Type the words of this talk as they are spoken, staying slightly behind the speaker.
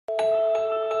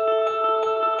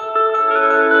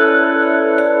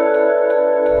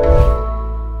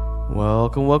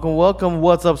Welcome.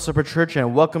 What's up, Super Church,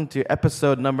 and welcome to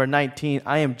episode number 19.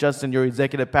 I am Justin, your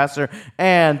executive pastor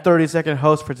and 30-second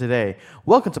host for today.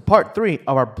 Welcome to part 3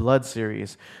 of our blood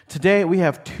series. Today, we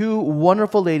have two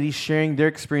wonderful ladies sharing their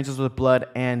experiences with blood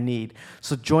and need.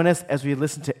 So join us as we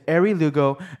listen to Ari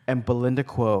Lugo and Belinda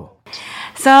Kuo.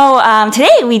 So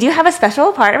today we do have a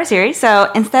special part of our series. So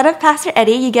instead of Pastor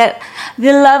Eddie, you get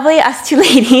the lovely us two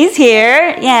ladies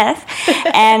here. Yes.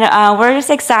 And we're just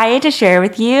excited to share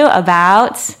with you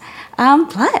about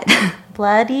blood.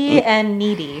 Bloody and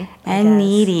needy.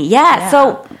 Needy. Yeah.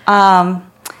 So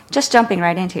just jumping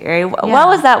right into it, Ari, what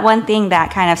was that one thing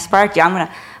that kind of sparked you? I'm going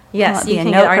to you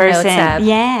can get our notes up.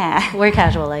 Yeah. We're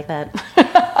casual like that.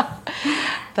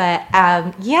 But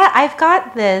I've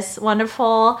got this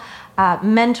wonderful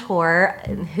mentor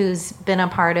who's been a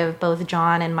part of both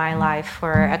John and my life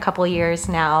for a couple years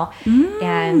now.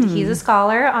 And he's a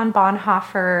scholar on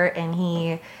Bonhoeffer, and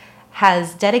he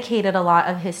has dedicated a lot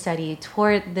of his study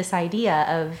toward this idea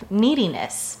of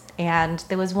neediness. And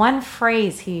there was one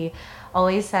phrase he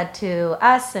always said to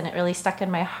us, and it really stuck in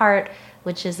my heart,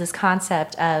 which is this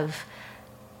concept of,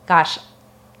 gosh,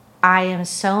 I am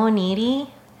so needy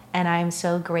and I'm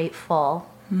so grateful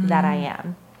that I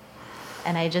am.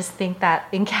 And I just think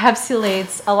that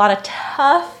encapsulates a lot of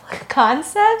tough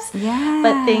concepts,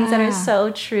 but things that are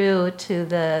so true to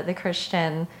the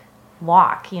Christian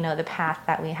walk, the path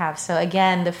that we have. So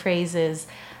again, the phrase is,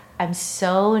 I'm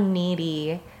so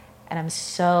needy and I'm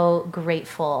so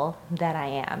grateful that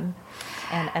I am.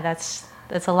 And that's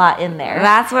a lot in there.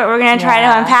 That's what we're going to try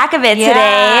to unpack a bit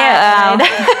today,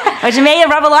 which may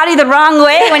rub a lot of you the wrong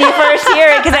way when you first hear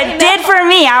it, because it did for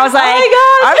me. I was like,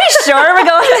 are we sure we're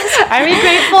going this? Are we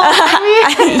grateful?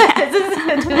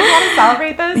 Do we want to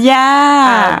celebrate this?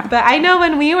 Yeah. But I know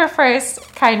when we were first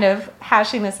kind of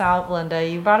hashing this out, Belinda,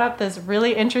 you brought up this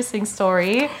really interesting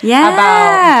story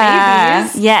about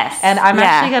babies. Yes. And I'm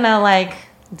actually going to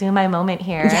do my moment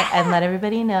here and let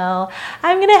everybody know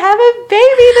I'm gonna have a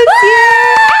baby this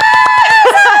year.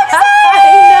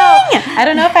 I know. I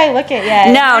don't know if I look it yet.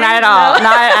 No, not at all.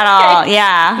 Not at all.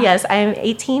 Yeah. Yes, I'm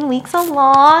 18 weeks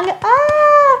along.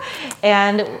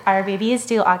 And our baby is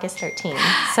due August 13th.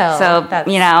 So that's,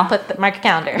 mark your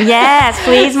calendar. Yes,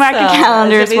 please mark your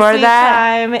calendars for that.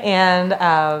 Time. And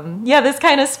this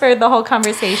kind of spurred the whole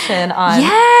conversation on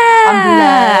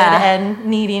blood and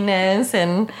neediness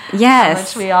and how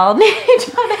much we all need each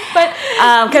other. But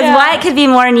because what could be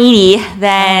more needy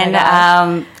than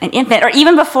an infant, or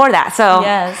even before that? So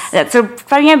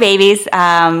pregnant babies.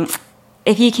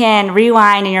 If you can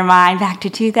rewind in your mind back to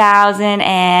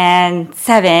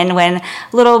 2007, when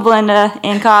little Belinda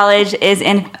in college is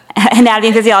in anatomy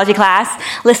and physiology class,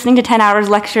 listening to 10 hours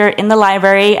lecture in the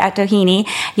library at Doheny,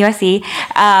 USC.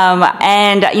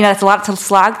 And, it's a lot to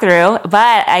slog through.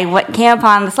 But I came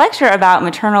upon this lecture about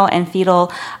maternal and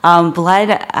fetal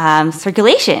blood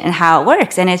circulation and how it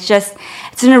works. And it's a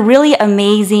really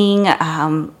amazing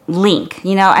link.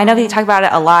 I know they talk about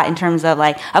it a lot in terms of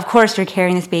of course you're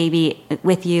carrying this baby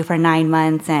with you for 9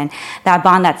 months and that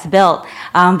bond that's built.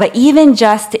 But even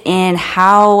just in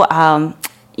how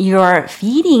you're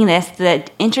feeding the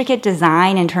intricate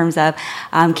design in terms of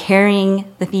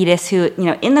carrying the fetus who,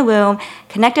 in the womb,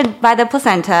 connected by the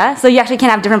placenta. So you actually can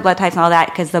have different blood types and all that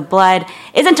because the blood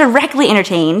isn't directly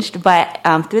interchanged, but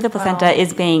through the placenta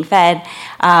is being fed.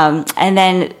 And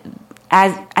then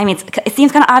it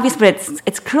seems kind of obvious, but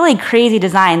it's really crazy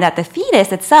design that the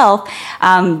fetus itself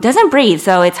doesn't breathe.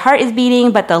 So its heart is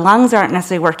beating, but the lungs aren't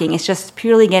necessarily working. It's just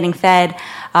purely getting fed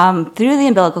through the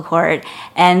umbilical cord,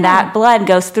 and that blood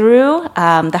goes through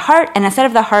the heart. And instead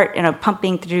of the heart,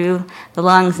 pumping through the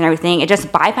lungs and everything, it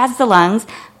just bypasses the lungs.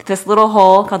 This little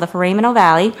hole called the foramen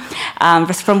ovale,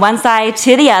 just from one side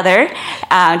to the other,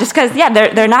 just because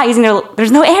they're not using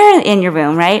there's no air in your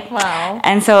womb, right? Wow.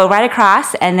 And so right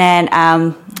across, and then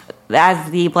as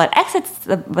the blood exits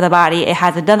the body, it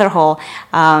has another hole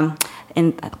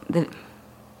in the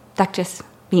ductus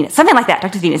venus, something like that,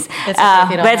 ductus venus. It's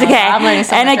okay, but it's okay.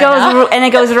 And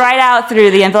it goes right out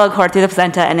through the umbilical cord, through the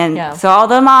placenta, and then so all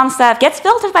the mom stuff gets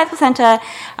filtered by the placenta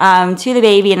to the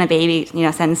baby, and the baby,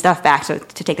 sends stuff back to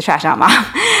take the trash out, mom.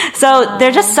 So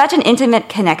there's just such an intimate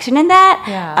connection in that,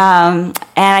 and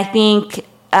I think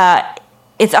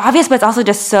it's obvious, but it's also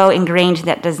just so ingrained in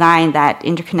that design, that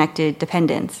interconnected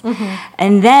dependence.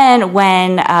 And then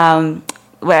when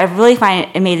what I really find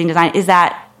amazing design is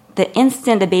that the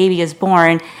instant the baby is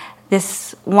born,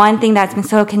 this one thing that's been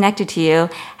so connected to you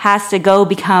has to go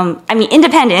become,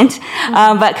 independent,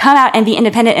 but come out and be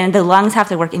independent, and the lungs have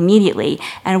to work immediately.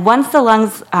 And once the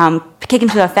lungs kick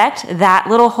into effect, that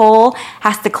little hole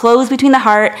has to close between the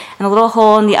heart, and the little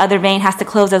hole in the other vein has to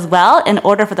close as well in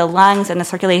order for the lungs and the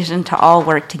circulation to all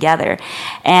work together.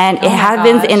 And it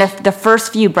happens in the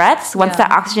first few breaths. Once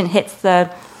the oxygen hits the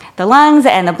lungs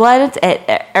and the blood,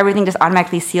 everything just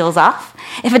automatically seals off.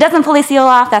 If it doesn't fully seal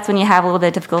off, that's when you have a little bit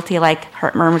of difficulty, like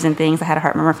heart murmurs and things. I had a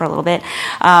heart murmur for a little bit.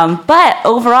 But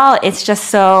overall, it's just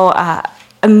so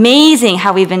amazing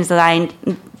how we've been designed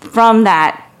from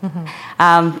that,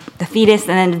 the fetus,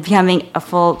 and then becoming a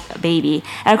full baby.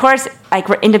 And of course, like,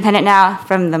 we're independent now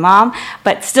from the mom,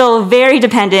 but still very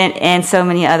dependent in so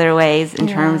many other ways in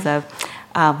terms of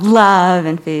love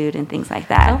and food and things like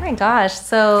that. Oh my gosh.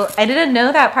 So I didn't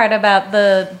know that part about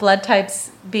the blood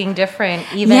types being different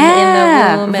even in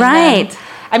the womb. Right.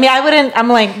 I'm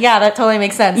like, yeah, that totally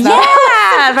makes sense. Yeah.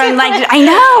 I'm like, I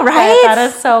know, right? That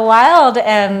is so wild.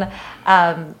 And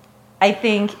I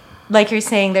think, like you're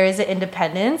saying, there is an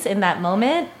independence in that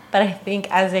moment. But I think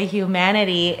as a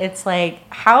humanity, it's like,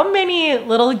 how many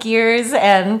little gears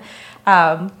and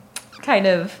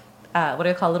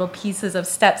little pieces of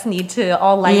steps need to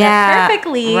all line up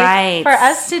perfectly for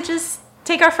us to just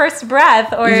take our first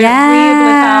breath or breathe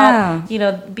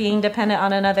without, being dependent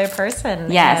on another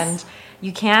person. Yes. And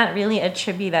you can't really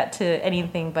attribute that to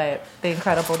anything but the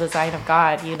incredible design of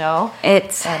God, And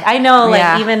I know,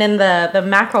 even in the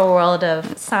macro world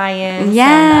of science and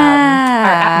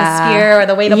our atmosphere or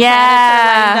the way the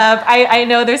planets are lined up, I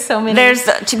know there's so many. There's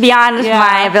beyond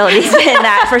my abilities in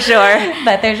that, for sure.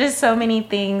 But there's just so many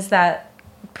things that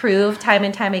prove time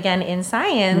and time again in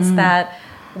science that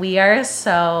we are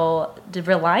so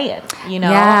reliant,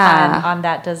 on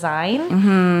that design.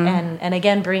 And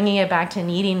again, bringing it back to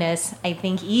neediness, I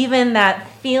think even that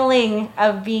feeling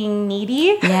of being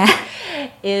needy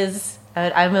is,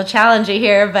 I'm going to challenge you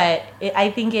here, but I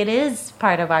think it is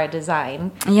part of our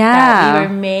design. That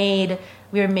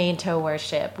we were made to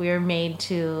worship. We were made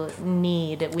to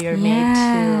need. We were made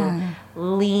to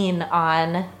lean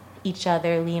on each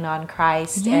other, lean on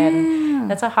Christ. And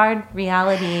that's a hard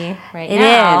reality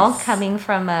now, coming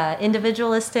from an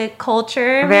individualistic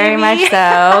culture. Very much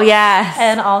so, yes.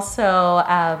 And also,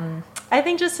 I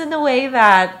think just in the way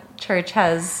that church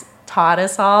has taught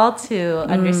us all to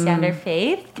understand our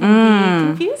faith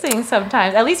can be confusing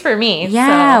sometimes, at least for me.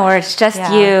 Or it's just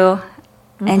you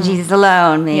and Jesus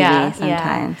alone, maybe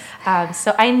sometimes.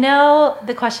 So I know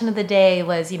the question of the day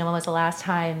was, when was the last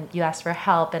time you asked for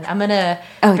help? And I'm going to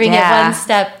bring it one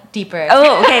step deeper.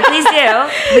 Oh, okay, please do.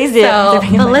 Please do. So,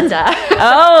 Belinda.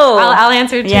 I'll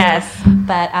answer too. Yes.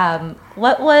 But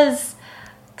what was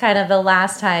kind of the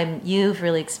last time you've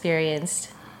really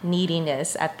experienced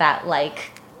neediness at that,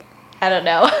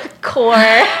 core?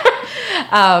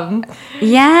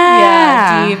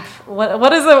 Deep.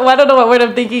 What is it? I don't know what word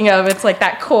I'm thinking of. It's like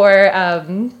that core.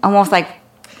 Almost like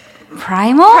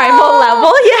primal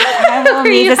level. Yeah. Primal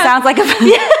means it sounds like a.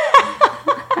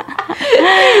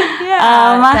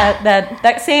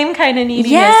 That same kind of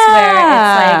neediness where it's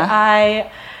like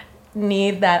I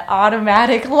need that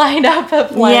automatic lineup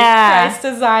of Christ's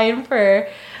design for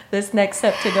this next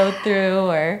step to go through,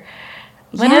 or.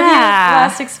 When have you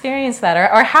last experienced that?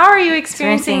 Or how are you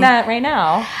experiencing that right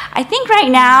now? I think right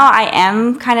now I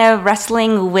am kind of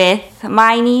wrestling with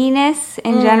my neediness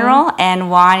in general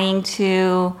and wanting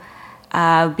to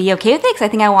be okay with it. Because I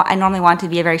think I normally want to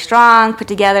be a very strong,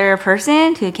 put-together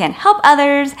person who can help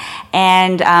others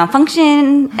and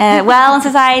function well in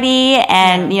society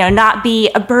and, not be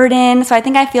a burden. So I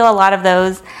think I feel a lot of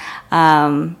those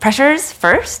pressures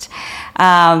first.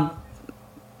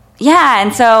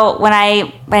 And so when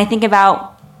I think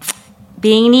about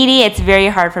being needy, it's very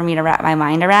hard for me to wrap my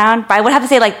mind around. But I would have to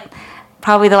say,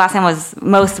 probably the last time I was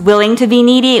most willing to be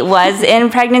needy was in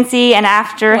pregnancy and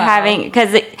after having,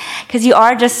 because you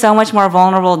are just so much more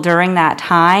vulnerable during that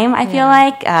time. I feel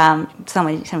like so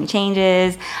many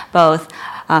changes, both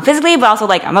physically, but also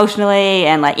emotionally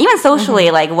and even socially,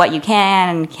 what you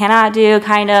can and cannot do,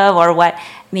 kind of, or what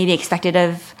may be expected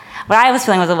of. What I was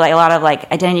feeling was a lot of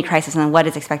identity crisis and what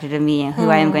is expected of me and who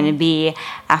I am going to be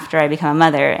after I become a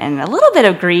mother, and a little bit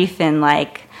of grief and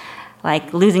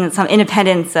losing some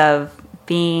independence of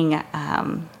being.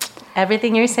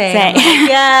 Everything you're saying.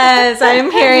 Yes,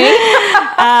 I'm hearing.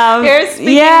 You're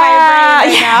speaking my brain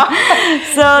right now.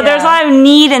 So there's a lot of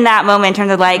need in that moment in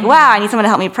terms of wow, I need someone to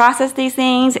help me process these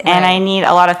things, and I need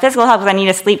a lot of physical help because I need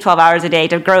to sleep 12 hours a day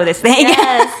to grow this thing.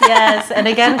 Yes. And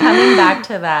again, coming back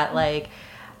to that,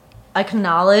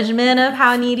 acknowledgement of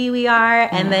how needy we are,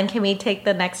 and then can we take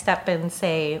the next step and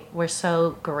say we're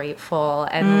so grateful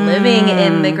and living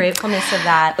in the gratefulness of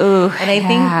that. Ooh, and I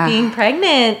think being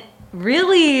pregnant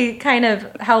really kind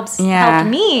of helped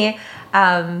me.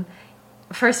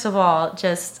 First of all,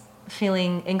 just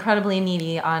feeling incredibly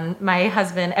needy on my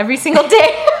husband every single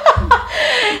day.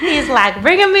 He's like,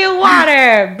 bringing me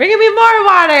water, bringing me more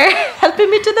water, helping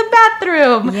me to the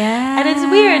bathroom. Yeah. And it's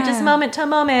weird, just moment to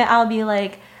moment, I'll be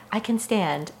like, I can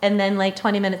stand. And then like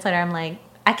 20 minutes later, I'm like,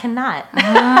 I cannot.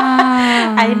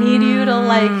 I need you to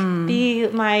like be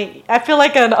my, I feel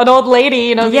like an old lady,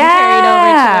 you know, being carried over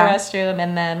to the restroom.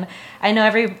 And then I know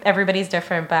everybody's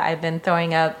different, but I've been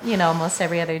throwing up, you know, almost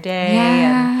every other day.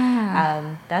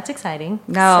 And that's exciting.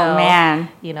 Man.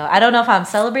 You know, I don't know if I'm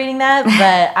celebrating that,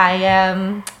 but I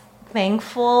am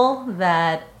thankful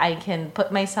that I can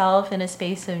put myself in a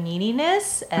space of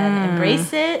neediness and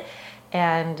embrace it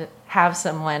and have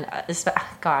someone,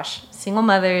 gosh, single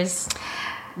mothers,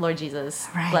 Lord Jesus,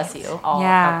 bless you all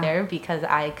out there, because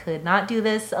I could not do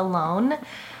this alone.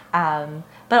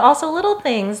 But also little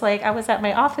things, like I was at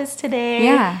my office today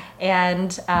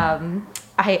and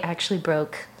I actually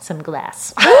broke some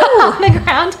glass on the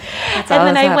ground. And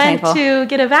then I went to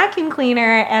get a vacuum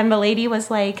cleaner and the lady was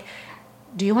like,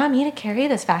 do you want me to carry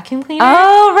this vacuum cleaner?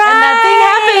 Oh, right. And that thing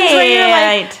happens where you're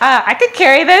like, I could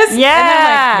carry this. Yeah. And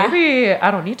I'm like, maybe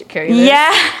I don't need to carry this.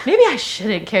 Yeah. Maybe I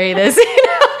shouldn't carry this. You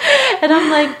know? And I'm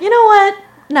like, you know what?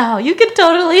 No, you can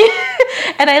totally.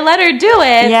 And I let her do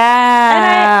it.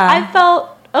 Yeah. And I felt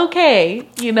okay,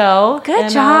 you know. Good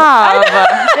job.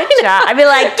 Good job. I'd be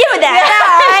like, give me that.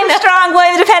 I'm a strong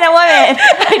woman, independent woman.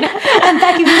 I'm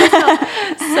vacuuming myself.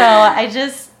 So I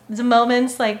just, the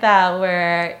moments like that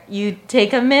where you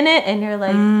take a minute and you're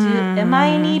like, am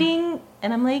I needing?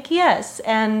 And I'm like, yes.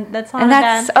 And that's not a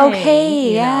bad thing. Okay. You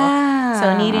know? Yeah.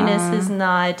 So neediness is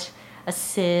not a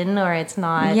sin, or it's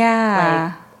not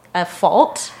like a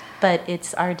fault, but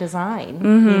it's our design.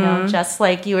 You know, just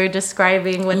like you were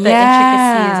describing with the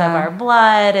intricacies of our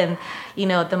blood and, you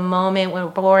know, the moment we're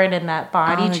born and that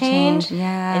body change. It's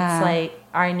like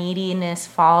our neediness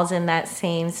falls in that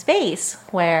same space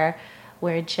where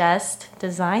we're just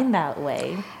designed that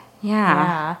way.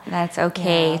 Yeah. That's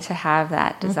okay to have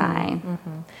that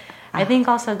design. I think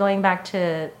also going back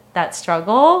to that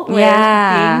struggle with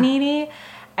being needy,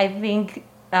 I think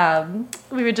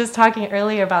we were just talking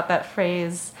earlier about that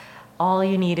phrase, all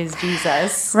you need is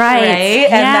Jesus. Right?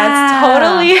 And that's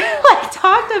totally like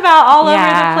talked about all over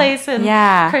the place in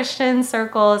Christian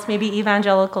circles, maybe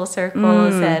evangelical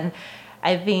circles. And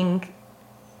I think,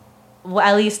 well,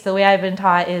 at least the way I've been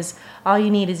taught is all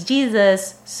you need is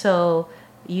Jesus, so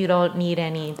you don't need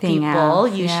any people.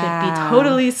 You should be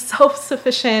totally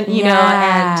self-sufficient, you know,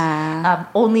 and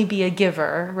only be a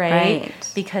giver, right?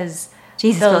 Because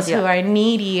Jesus, those who are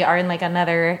needy are in like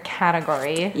another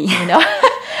category, you know.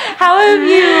 How have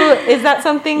you, is that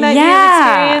something that you've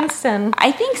experienced? And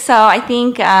I think so. I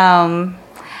think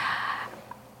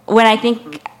when I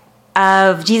think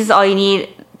of Jesus, all you need,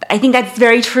 I think that's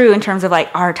very true in terms of like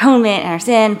our atonement and our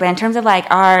sin, but in terms of like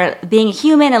our being a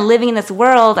human and living in this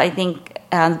world, I think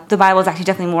the Bible is actually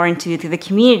definitely more into the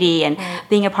community and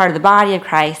being a part of the body of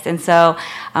Christ. And so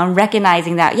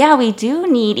recognizing that, we do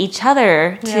need each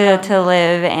other to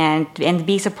live and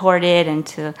be supported and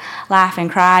to laugh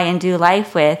and cry and do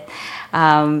life with.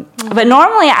 But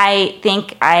normally I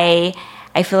think I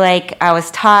feel like I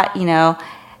was taught, you know,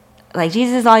 like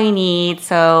Jesus is all you need,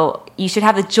 so you should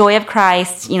have the joy of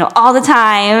Christ, you know, all the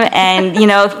time. And, you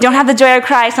know, if you don't have the joy of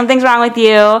Christ, something's wrong with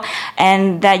you.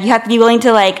 And that you have to be willing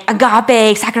to, like,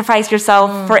 agape, sacrifice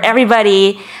yourself for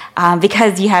everybody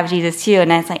because you have Jesus too.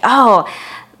 And then it's like, oh,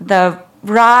 the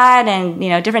broad and, you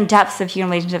know, different depths of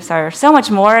human relationships are so much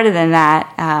more than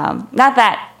that. Not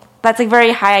that that's a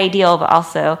very high ideal, but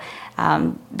also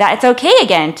that it's okay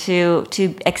again to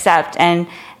accept. And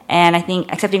I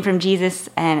think accepting from Jesus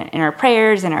and in our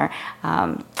prayers and our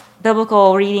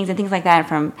biblical readings and things like that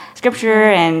from scripture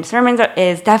and sermons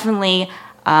is definitely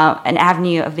an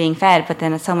avenue of being fed, but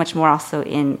then it's so much more also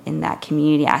in that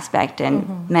community aspect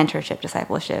and mentorship,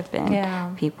 discipleship,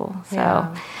 and people.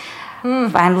 So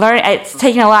it's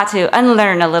taken a lot to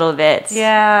unlearn a little bit.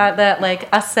 Yeah, that like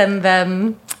us and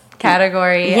them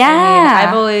category. Yeah. I mean,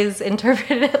 I've always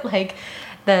interpreted it like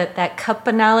that cup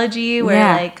analogy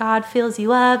where like God fills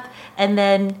you up and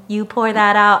then you pour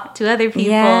that out to other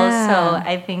people. So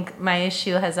I think my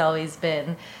issue has always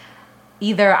been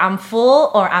either I'm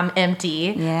full or I'm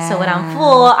empty. So when I'm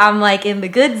full, I'm like in the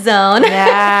good zone.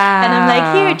 And I'm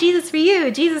like, here, Jesus for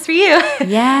you, Jesus for you.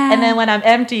 And then when I'm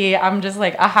empty, I'm just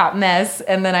like a hot mess.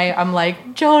 And then I'm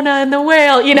like Jonah and the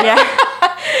whale, you know.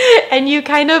 and you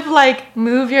kind of like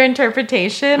move your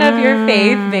interpretation of your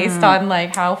faith based on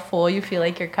like how full you feel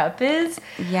like your cup is.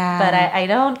 Yeah. But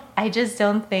I just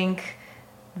don't think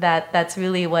that that's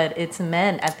really what it's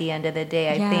meant at the end of the day.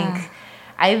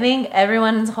 I think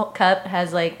everyone's cup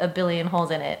has like a billion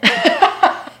holes in it.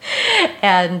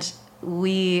 And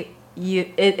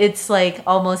it's like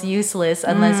almost useless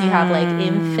unless you have like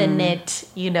infinite,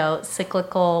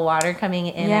 cyclical water coming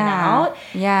in and out.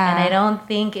 Yeah. And I don't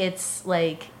think it's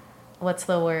like, what's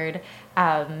the word?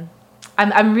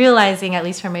 I'm realizing, at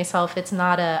least for myself, it's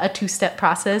not a two-step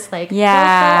process. Like, go pour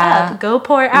up, go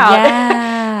pour out.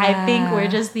 Yeah. I think we're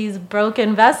just these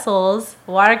broken vessels.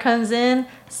 Water comes in,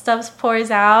 stuff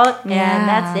pours out, and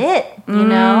that's it,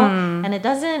 And it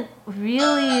doesn't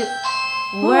really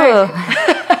work.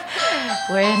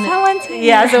 Someone's here.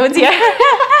 Yeah, someone's here.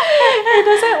 It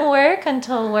doesn't work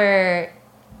until we're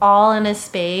all in a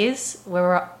space where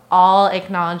we're all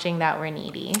acknowledging that we're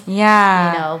needy.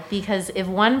 Yeah. Because if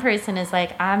one person is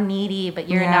like, I'm needy, but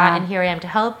you're not, and here I am to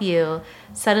help you,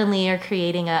 suddenly you're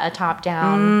creating a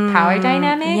top-down power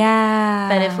dynamic. Yeah.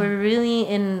 But if we're really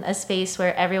in a space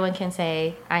where everyone can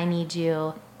say, I need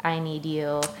you,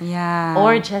 Yeah.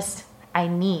 or just, I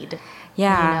need,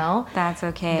 that's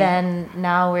okay. then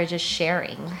now we're just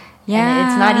sharing. Yeah. And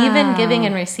it's not even giving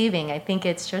and receiving. I think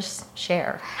it's just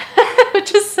share,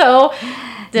 which is so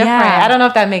different. Yeah. I don't know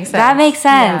if that makes sense. That makes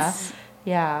sense.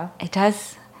 Yeah. It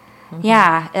does.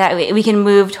 Yeah. We can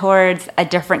move towards a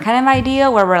different kind of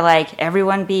idea where we're like,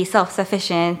 everyone be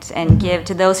self-sufficient and give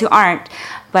to those who aren't,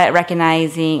 but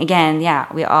recognizing, again,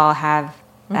 we all have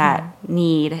that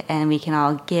need, and we can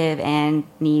all give and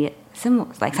need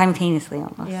simultaneously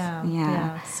almost.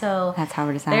 Yeah. So that's how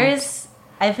we're designed.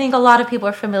 I think a lot of people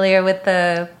are familiar with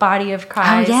the body of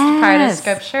Christ part of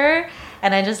Scripture,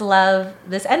 and I just love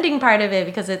this ending part of it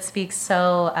because it speaks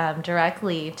so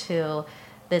directly to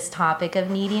this topic of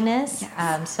neediness.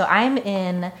 Yes. So I'm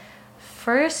in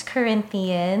 1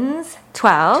 Corinthians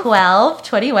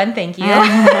 12:21. Thank you.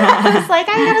 I was like,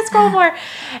 I gotta scroll more.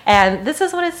 And this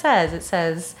is what it says. It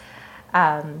says,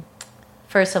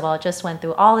 first of all, it just went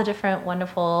through all the different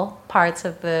wonderful parts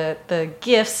of the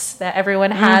gifts that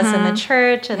everyone has in the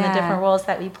church and the different roles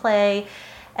that we play.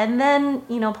 And then,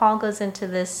 Paul goes into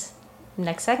this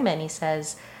next segment. He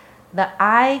says, the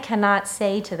eye cannot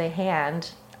say to the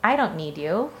hand, I don't need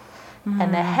you.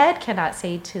 And the head cannot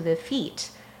say to the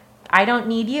feet, I don't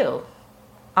need you.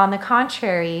 On the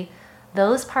contrary,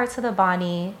 those parts of the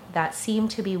body that seem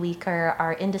to be weaker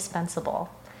are indispensable.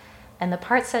 And the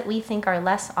parts that we think are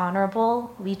less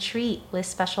honorable, we treat with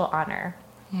special honor.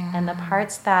 Yeah. And the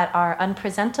parts that are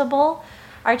unpresentable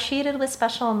are treated with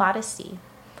special modesty,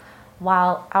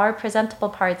 while our presentable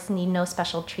parts need no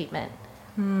special treatment.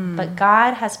 But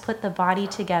God has put the body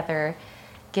together,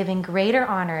 giving greater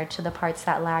honor to the parts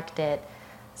that lacked it,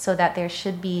 so that there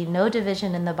should be no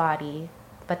division in the body,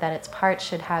 but that its parts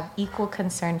should have equal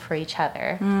concern for each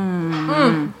other.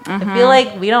 I feel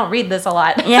like we don't read this a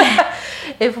lot. Yeah.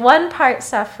 If one part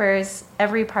suffers,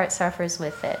 every part suffers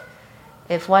with it.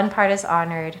 If one part is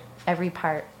honored, every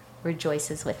part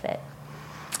rejoices with it.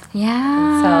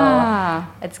 Yeah.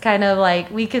 So it's kind of like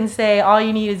we can say all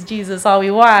you need is Jesus, all we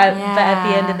want. But at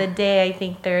the end of the day, I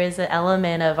think there is an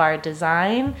element of our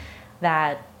design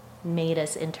that made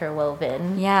us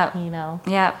interwoven. Yeah.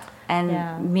 Yep.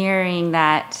 And mirroring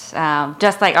that,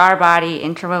 just like our body,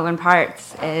 interwoven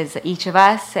parts is each of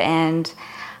us. And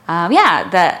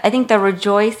I think the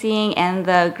rejoicing and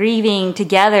the grieving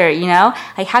together,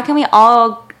 like how can we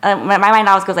all, my mind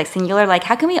always goes like singular, like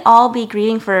how can we all be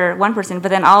grieving for one person, but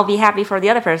then all be happy for the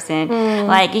other person?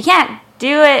 Like you can't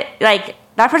do it, like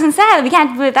that person's sad, we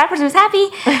can't do it, that person was happy.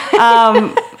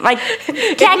 Like can't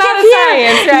it's not a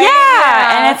science, right?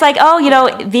 Yeah. And it's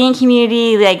like, being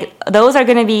community, like those are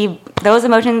going to be, those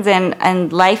emotions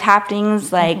and life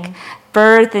happenings, like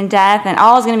birth and death, and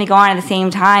all is going to be going on at the same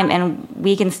time, and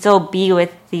we can still be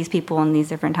with these people in these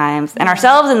different times, and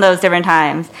ourselves in those different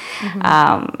times.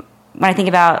 When I think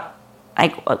about,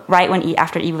 like, right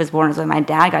after Eve was born is when my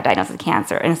dad got diagnosed with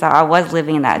cancer, and so I was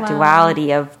living in that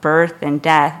duality of birth and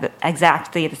death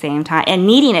exactly at the same time, and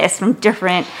neediness from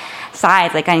different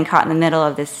sides, like getting caught in the middle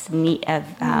of this need of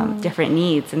different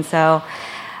needs, and so.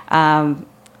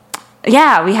 We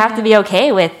have to be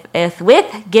okay with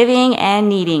giving and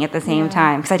needing at the same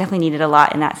time, because I definitely needed a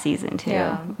lot in that season too.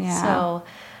 Yeah. So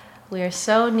we are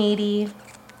so needy,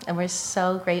 and we're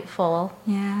so grateful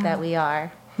that we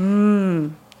are.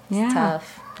 It's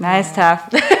tough. That is tough.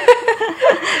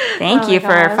 Thank you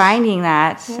for finding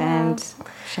that and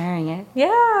sharing it. Yeah,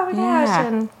 oh my gosh.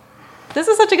 And This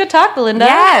is such a good talk, Belinda.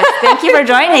 Yes, thank you for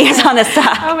joining us on this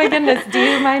talk. Oh my goodness. Do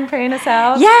you mind praying us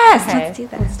out? Yes, Okay, let's do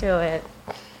that. Let's do it.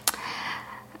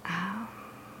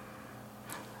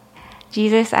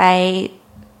 Jesus, I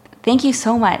thank you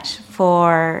so much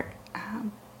for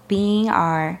being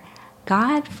our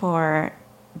God, for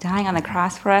dying on the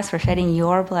cross for us, for shedding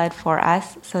your blood for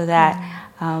us, so that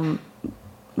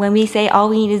when we say all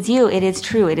we need is you, it is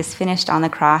true. It is finished on the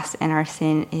cross, and our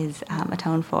sin is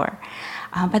atoned for.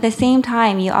 But at the same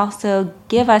time, you also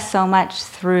give us so much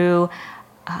through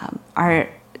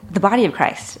the body of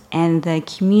Christ and the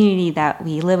community that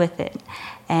we live within,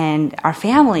 and our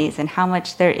families, and how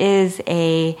much there is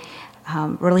a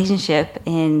relationship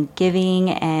in giving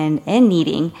and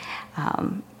needing.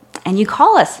 And you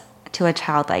call us to a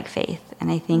childlike faith. And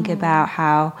I think about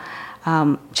how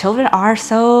children are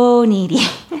so needy.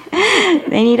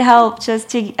 They need help just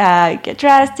to get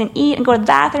dressed and eat and go to the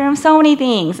bathroom, so many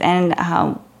things. And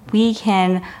we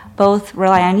can both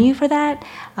rely on you for that.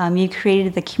 You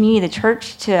created the community, the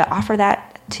church, to offer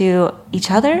that to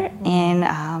each other in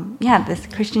this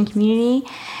Christian community.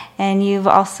 And you've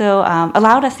also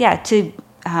allowed us, to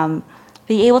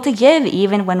be able to give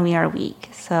even when we are weak.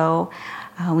 So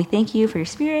we thank you for your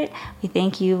Spirit. We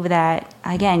thank you that,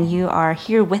 again, you are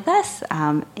here with us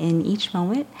in each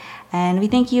moment. And we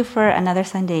thank you for another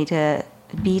Sunday to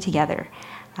be together.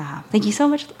 Thank you so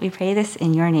much. We pray this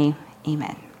in your name.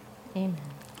 Amen. Amen.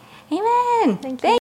 Amen. Thank you.